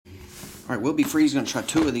Alright, WillFree's going to try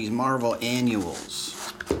 2 of these Marvel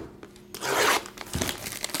annuals.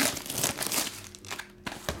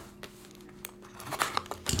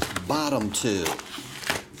 Bottom 2.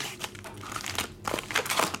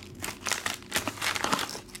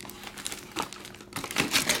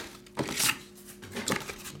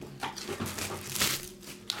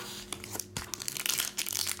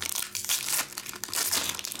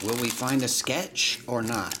 Will we find a sketch or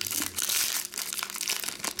not?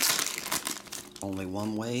 Only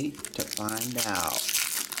one way to find out.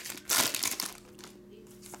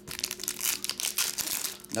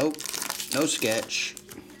 Nope, no sketch.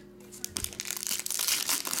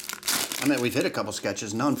 I mean, we've hit a couple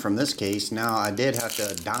sketches, none from this case. Now, I did have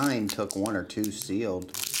to, Dime took 1 or 2 sealed.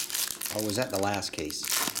 Or was that the last case?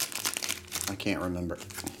 I can't remember.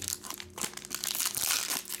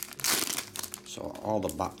 So, all the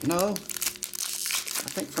no. I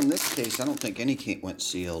think from this case, I don't think any went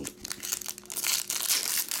sealed.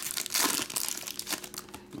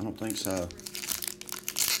 I don't think so.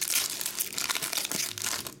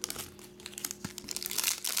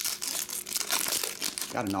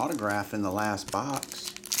 Got an autograph in the last box.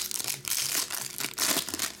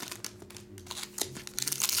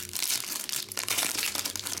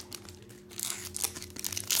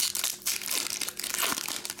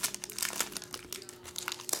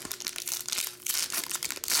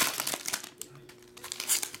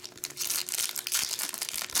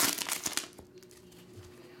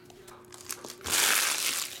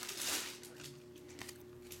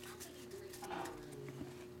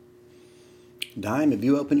 Dime, have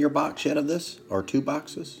you opened your box yet of this? Or 2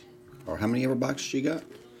 boxes? Or how many ever boxes you got?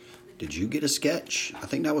 Did you get a sketch? I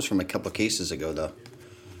think that was from a couple of cases ago, though.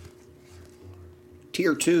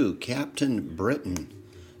 Tier 2, Captain Britain,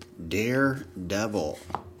 Daredevil,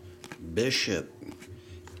 Bishop,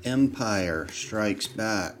 Empire Strikes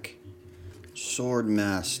Back,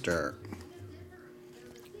 Swordmaster,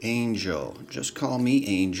 Angel, just call me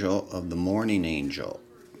Angel of the Morning Angel,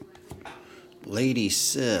 Lady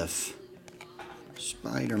Sif,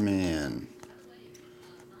 Spider-Man,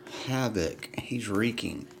 Havoc, he's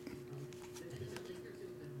reeking.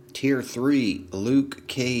 Tier 3, Luke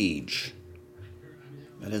Cage.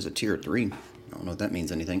 That is a Tier 3. I don't know if that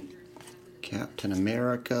means anything. Captain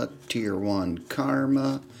America, Tier 1,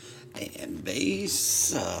 Karma, and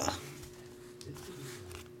base.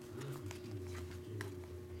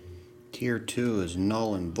 Tier 2 is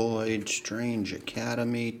Null and Void, Strange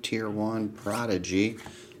Academy, Tier 1, Prodigy,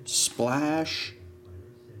 Splash,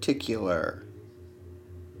 Ticular.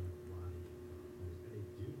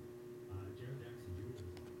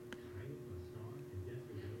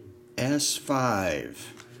 S5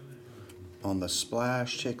 on the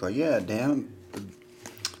Splash Tickler. Yeah, damn.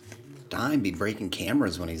 Dime be breaking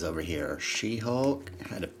cameras when he's over here. She-Hulk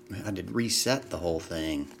had to reset the whole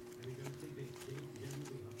thing.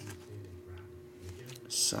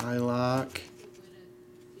 Psylocke,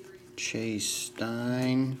 Chase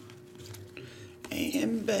Stein,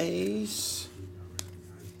 and base.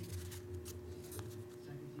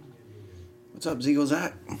 What's up, Zeagle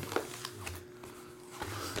Zach?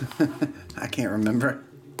 I can't remember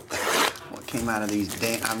what came out of these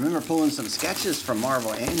damn. I remember pulling some sketches from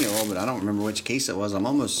Marvel Annual, but I don't remember which case it was. I'm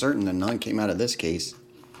almost certain that none came out of this case.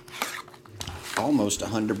 Almost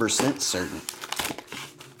 100% certain.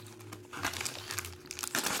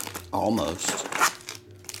 Almost.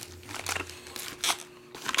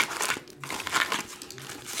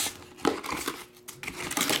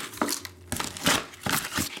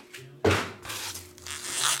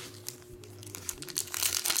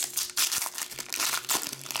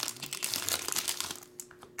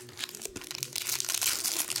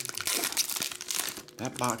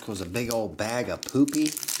 That box was a big old bag of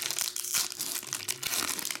poopy.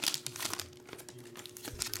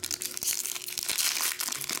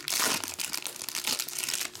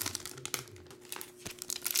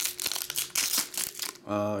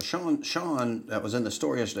 Sean, that was in the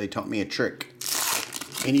store yesterday, taught me a trick.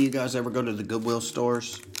 Any of you guys ever go to the Goodwill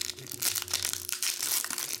stores?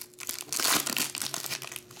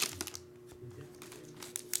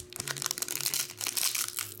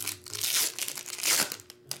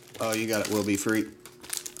 Oh, you got it, Will Be Free.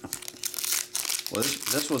 Well,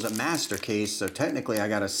 this was a master case, so technically I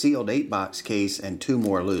got a sealed 8-box case and 2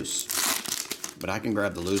 more loose. But I can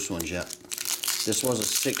grab the loose ones yet. This was a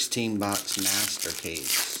 16-box master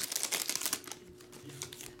case.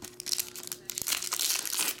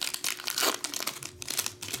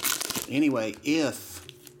 Anyway, if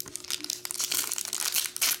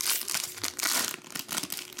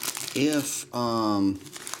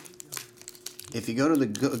if you go to the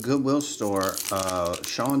Goodwill store,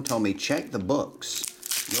 Sean told me check the books.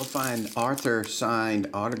 You'll find Arthur signed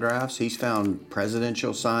autographs. He's found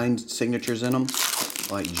presidential signed signatures in them,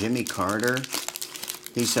 like Jimmy Carter.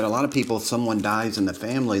 He said a lot of people, if someone dies in the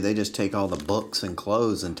family, they just take all the books and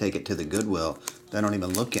clothes and take it to the Goodwill. They don't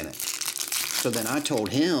even look in it. So then I told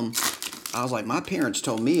him, I was like, my parents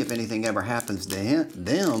told me if anything ever happens to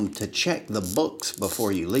them to check the books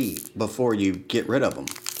before you leave, before you get rid of them.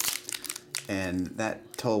 And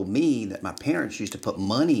that told me that my parents used to put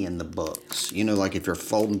money in the books. You know, like if you're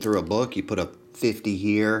folding through a book, you put a 50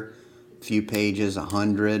 here, a few pages,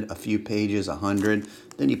 100, a few pages, 100.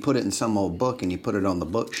 Then you put it in some old book and you put it on the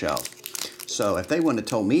bookshelf. So if they wouldn't have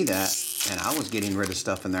told me that and I was getting rid of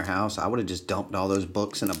stuff in their house, I would have just dumped all those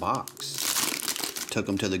books in a box. Took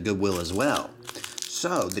them to the Goodwill as well.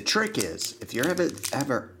 So the trick is, if you're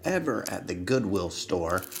ever at the Goodwill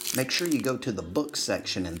store, make sure you go to the book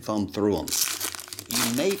section and thumb through them.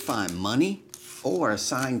 You may find money or a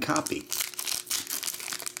signed copy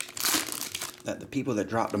that the people that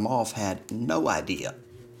dropped them off had no idea.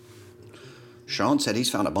 Sean said he's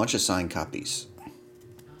found a bunch of signed copies.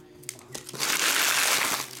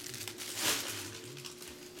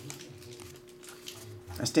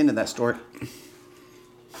 That's the end of that story.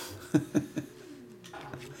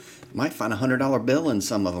 Might find a $100 bill in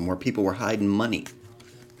some of them where people were hiding money.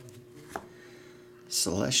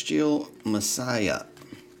 Celestial Messiah.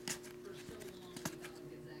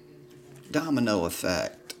 Domino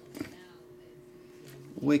Effect.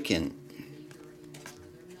 Wiccan.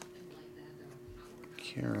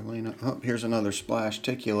 Carolina. Oh, here's another splash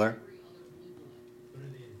ticular.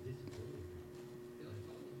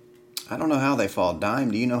 I don't know how they fall.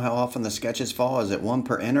 Dime, do you know how often the sketches fall? Is it one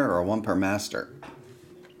per inner or one per master?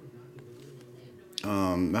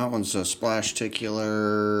 That one's a splash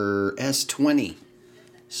ticular S20.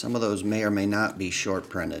 Some of those may or may not be short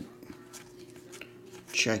printed.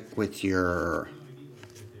 Check with your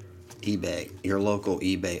eBay, your local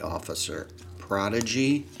eBay officer.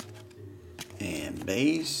 Prodigy and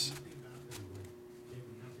base.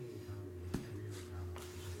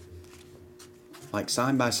 Like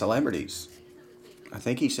signed by celebrities. I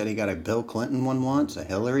think he said he got a Bill Clinton one once, a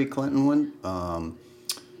Hillary Clinton one,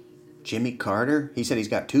 Jimmy Carter. He said he's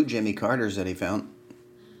got 2 Jimmy Carters that he found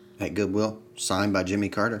at Goodwill, signed by Jimmy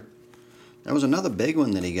Carter. There was another big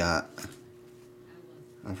one that he got.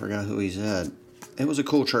 I forgot who he said. It was a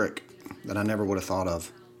cool trick that I never would have thought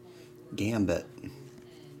of. Gambit.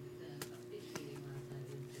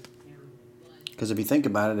 Because if you think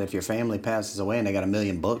about it, if your family passes away and they got 1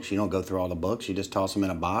 million books, you don't go through all the books. You just toss them in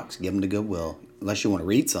a box, give them to Goodwill. Unless you want to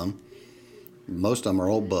read some. Most of them are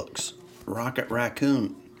old books. Rocket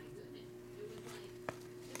Raccoon.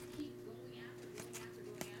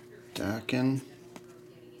 Dakin.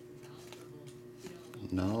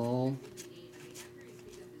 Null.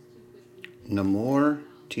 Namor.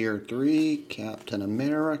 Tier 3. Captain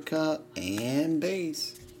America. And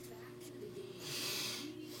base.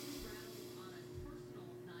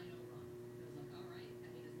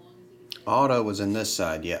 Auto was in this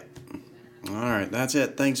side, yeah. All right, that's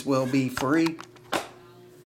it. Thanks, Will Be Free.